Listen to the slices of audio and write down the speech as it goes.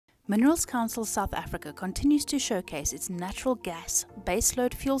Minerals Council South Africa continues to showcase its natural gas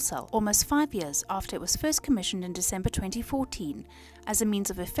baseload fuel cell almost 5 years after it was first commissioned in December 2014 as a means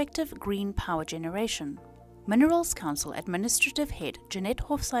of effective green power generation. Minerals Council Administrative Head Jeanette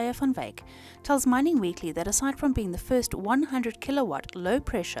Hofsajer-Van tells Mining Weekly that aside from being the first 100 kilowatt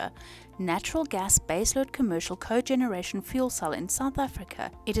low-pressure natural gas baseload commercial cogeneration fuel cell in South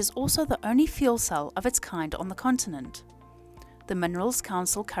Africa, it is also the only fuel cell of its kind on the continent. The Minerals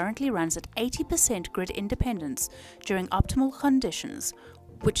Council currently runs at 80% grid independence during optimal conditions,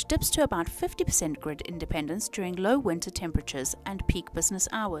 which dips to about 50% grid independence during low winter temperatures and peak business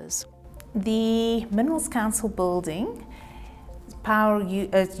hours. The Minerals Council building power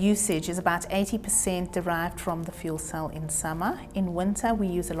usage is about 80% derived from the fuel cell in summer. In winter we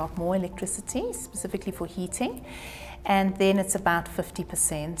use a lot more electricity, specifically for heating, and then it's about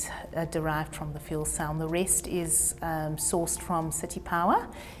 50% derived from the fuel cell. The rest is sourced from city power.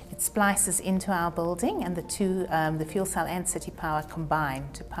 It splices into our building, and the fuel cell and city power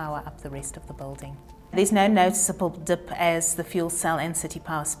combine to power up the rest of the building. There's no noticeable dip as the fuel cell and city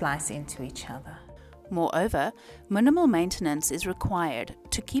power splice into each other. Moreover, minimal maintenance is required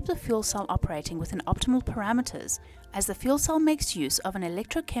to keep the fuel cell operating within optimal parameters, as the fuel cell makes use of an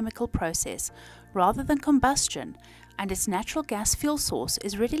electrochemical process rather than combustion, and its natural gas fuel source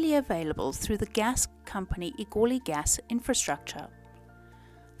is readily available through the gas company Igoli gas infrastructure.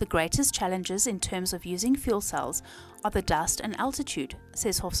 The greatest challenges in terms of using fuel cells are the dust and altitude,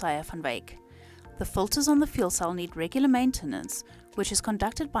 says Hofsajer-Van. The filters on the fuel cell need regular maintenance, which is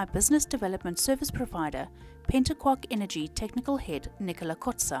conducted by business development service provider Pentaquark Energy Technical Head Nicola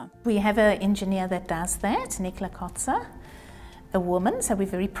Kotza. We have an engineer that does that, Nicola Kotza, a woman, so we're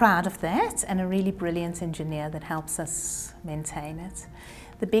very proud of that, and a really brilliant engineer that helps us maintain it.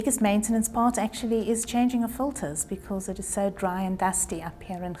 The biggest maintenance part actually is changing of filters, because it is so dry and dusty up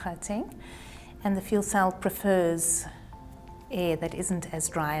here in Gauteng, and the fuel cell prefers air that isn't as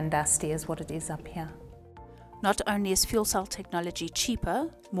dry and dusty as what it is up here. Not only is fuel cell technology cheaper,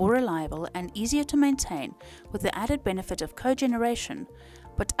 more reliable and easier to maintain with the added benefit of cogeneration,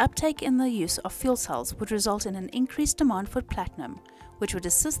 but uptake in the use of fuel cells would result in an increased demand for platinum, which would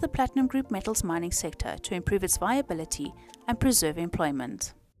assist the platinum group metals mining sector to improve its viability and preserve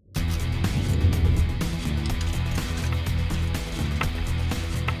employment.